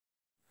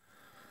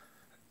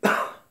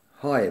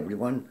Hi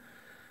everyone,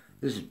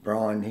 this is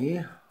Brian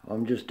here.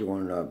 I'm just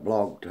doing a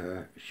blog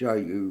to show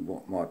you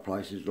what my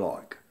place is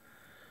like,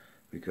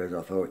 because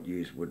I thought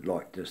you would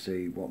like to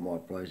see what my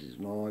place is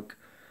like.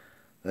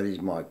 That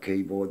is my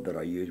keyboard that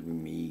I use with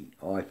my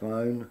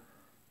iPhone,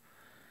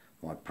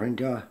 my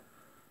printer,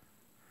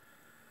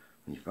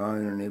 my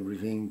phone and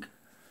everything.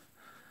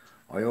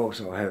 I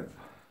also have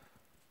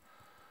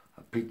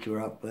a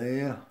picture up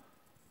there,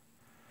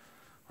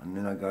 and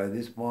then I go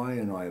this way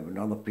and I have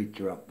another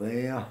picture up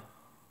there.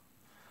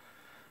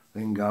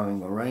 Then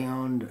going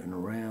around and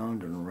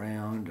around and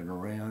around and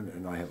around,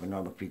 and I have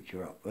another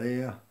picture up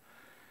there.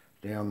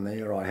 Down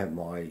there I have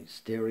my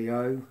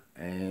stereo,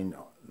 and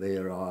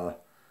there are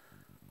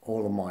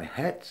all of my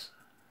hats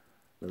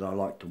that I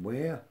like to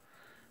wear.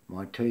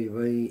 My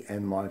TV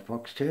and my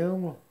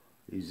Foxtel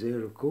is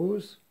there, of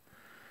course.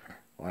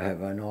 I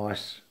have a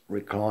nice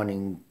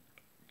reclining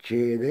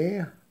chair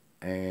there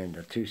and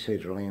a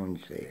two-seater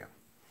lounge there.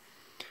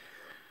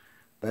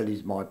 That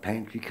is my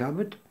pantry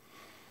cupboard.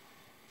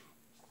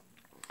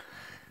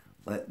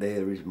 That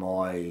there is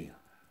my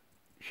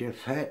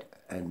chef's hat,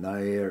 and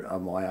there are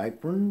my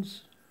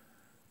aprons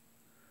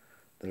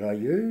that I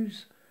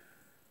use.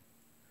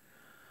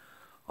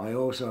 I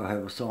also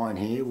have a sign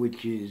here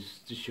which is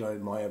to show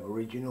my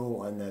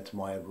Aboriginal, and that's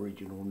my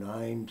Aboriginal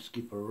name,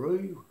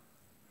 Skipperoo.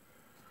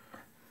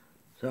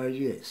 So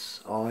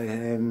yes, I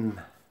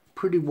am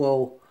pretty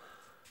well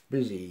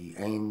busy,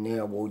 and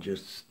now we'll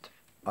just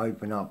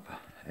open up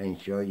and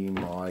show you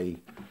my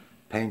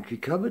pantry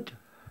cupboard.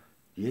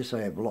 Yes,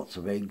 I have lots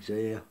of eggs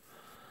there.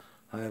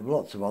 I have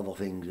lots of other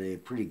things there,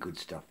 pretty good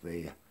stuff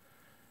there.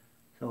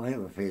 So I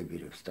have a fair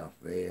bit of stuff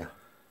there.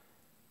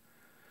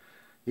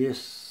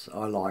 Yes,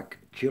 I like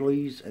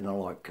chilies and I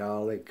like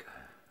garlic.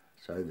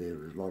 So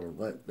there is a lot of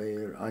that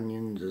there.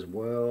 Onions as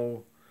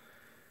well.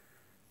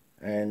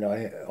 And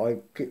I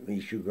get me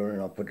sugar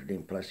and I put it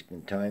in plastic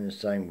containers.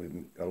 Same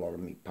with a lot of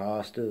me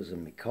pastas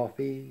and me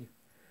coffee.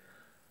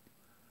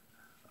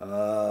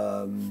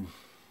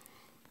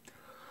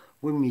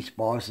 With me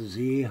spices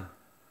here,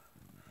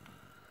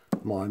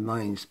 my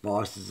main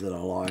spices that I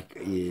like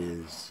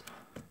is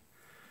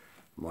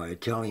my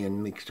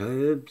Italian mixed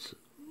herbs,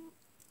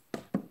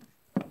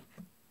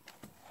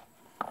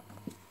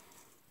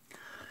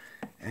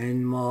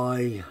 and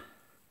my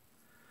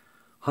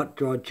hot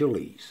dried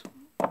chilies,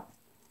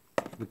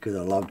 because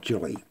I love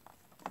chili.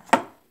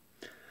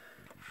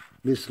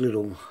 This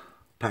little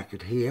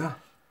packet here,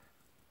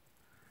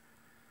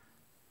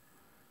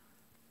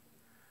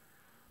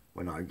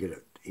 when I get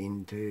it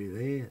into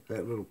there,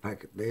 that little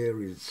packet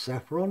there is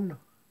saffron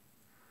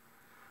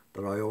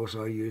that I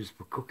also use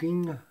for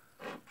cooking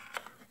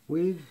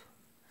with.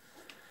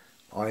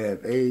 I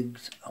have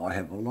eggs, I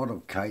have a lot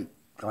of cake.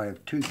 I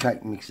have 2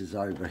 cake mixes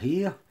over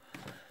here.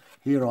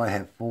 Here I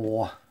have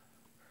 4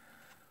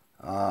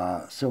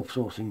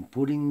 self-saucing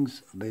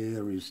puddings.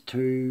 There is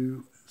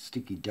 2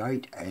 sticky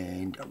date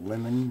and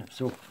lemon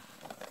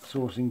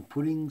self-saucing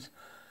puddings.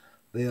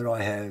 There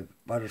I have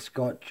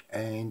butterscotch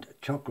and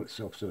chocolate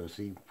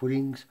self-saucing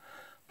puddings,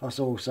 plus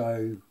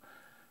also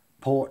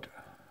port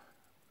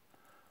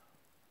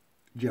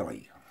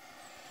jelly.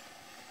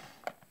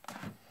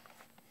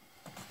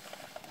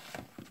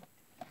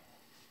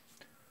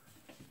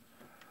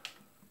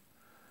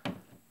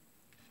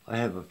 I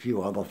have a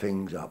few other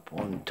things up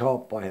on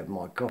top. I have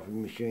my coffee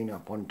machine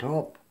up on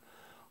top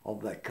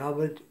of that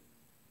cupboard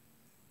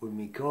with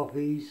me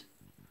coffees.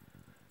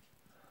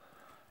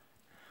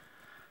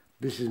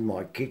 This is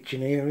my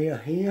kitchen area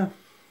here.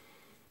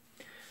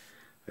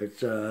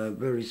 It's a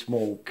very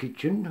small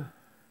kitchen.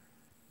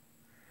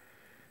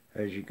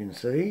 As you can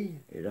see,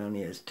 it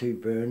only has 2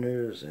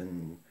 burners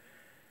and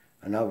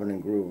an oven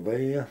and grill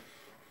there.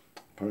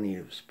 Plenty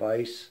of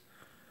space.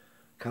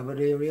 Cupboard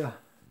area.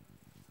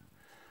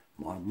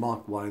 My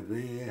microwave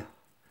there.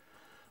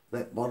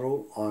 That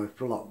bottle I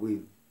fill up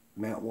with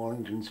Mount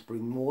Wellington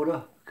spring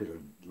water because I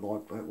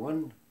like that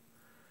one.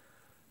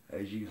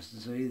 As you can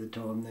see, the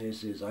time there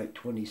says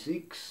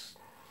 8:26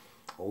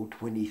 or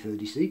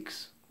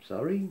 20:36.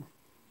 Sorry.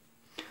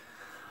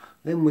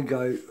 Then we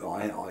go.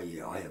 I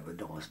have a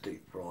nice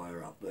deep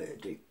fryer up there,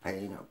 deep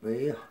pan up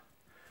there.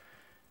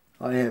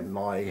 I have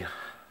my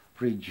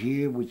fridge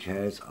here, which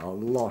has a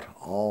lot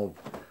of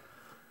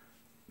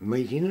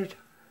meat in it.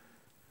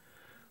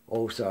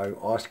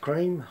 Also ice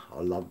cream.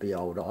 I love the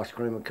old ice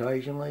cream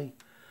occasionally.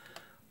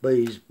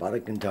 These butter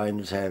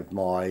containers have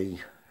my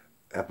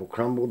apple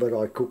crumble that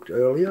I cooked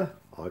earlier.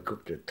 I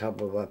cooked a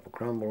tub of apple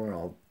crumble and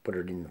I'll put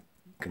it in the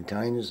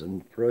containers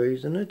and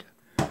freeze in it.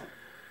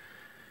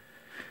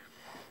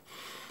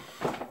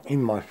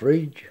 In my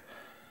fridge,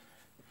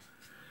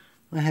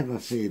 I have a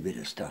fair bit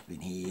of stuff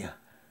in here.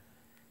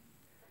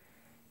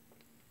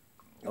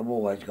 I've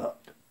always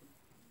got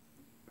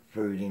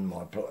food in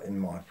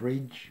my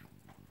fridge.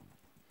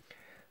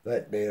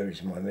 That there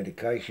is my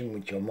medication,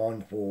 which I'm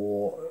on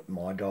for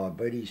my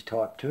diabetes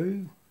type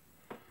 2.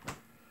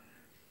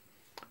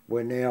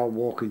 We're now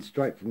walking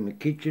straight from the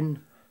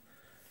kitchen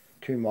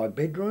to my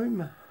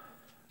bedroom.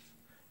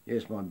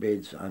 Yes, my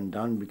bed's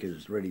undone because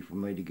it's ready for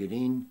me to get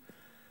in.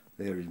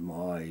 there is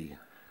my,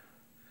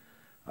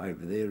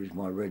 over there is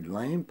my red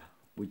lamp,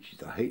 which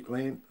is a heat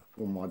lamp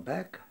for my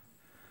back.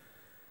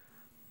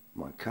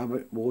 My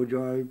cupboard,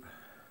 wardrobe,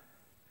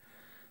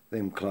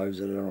 them clothes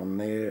that are on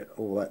there,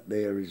 all that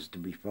there is to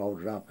be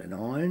folded up and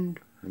ironed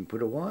and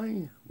put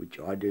away, which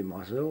I do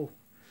myself.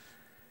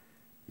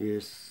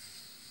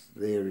 Yes,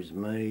 there is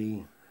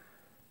me.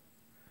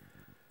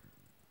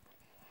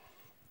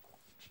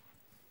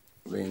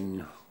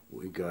 Then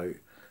we go,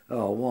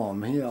 oh, while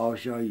I'm here I'll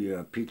show you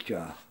a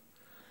picture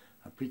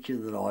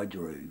that I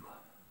drew.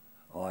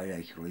 I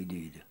actually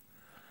did.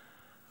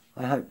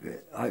 I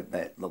hope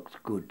that looks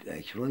good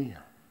actually.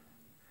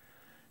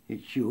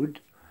 It should.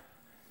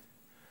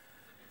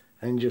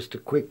 And just a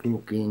quick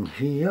look in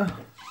here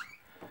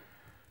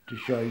to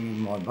show you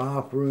my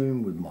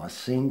bathroom with my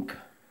sink.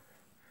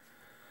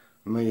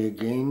 Me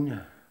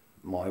again,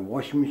 my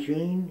washing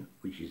machine,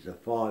 which is a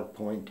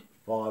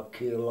 5.5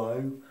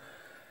 kilo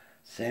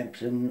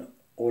Samsung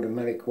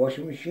automatic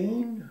washing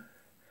machine.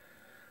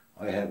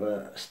 I have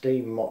a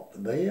steam mop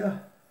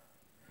there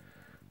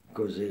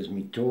because there's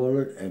my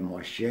toilet and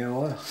my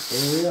shower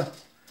area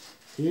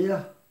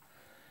here.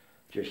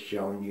 Just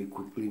showing you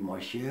quickly my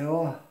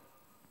shower.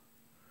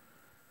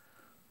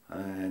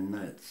 And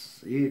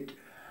that's it.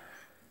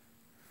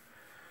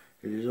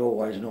 It is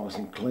always nice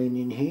and clean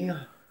in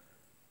here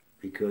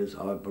because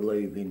I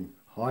believe in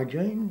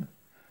hygiene.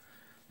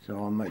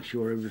 So I make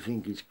sure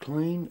everything is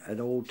clean at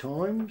all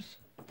times.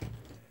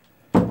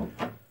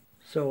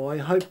 So I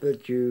hope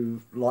that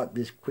you like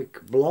this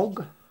quick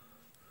vlog.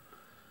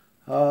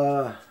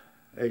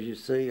 As you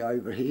see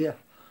over here,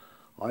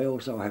 I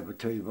also have a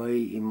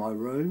TV in my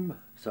room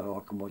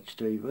so I can watch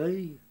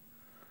TV.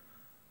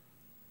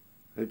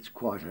 It's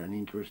quite an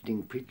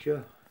interesting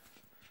picture.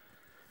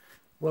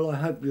 Well, I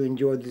hope you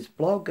enjoyed this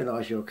vlog and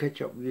I shall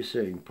catch up with you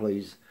soon.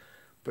 Please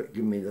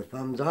give me the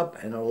thumbs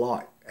up and a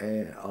like,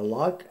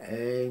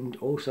 and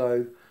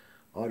also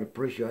I'd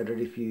appreciate it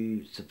if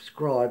you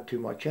subscribe to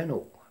my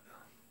channel.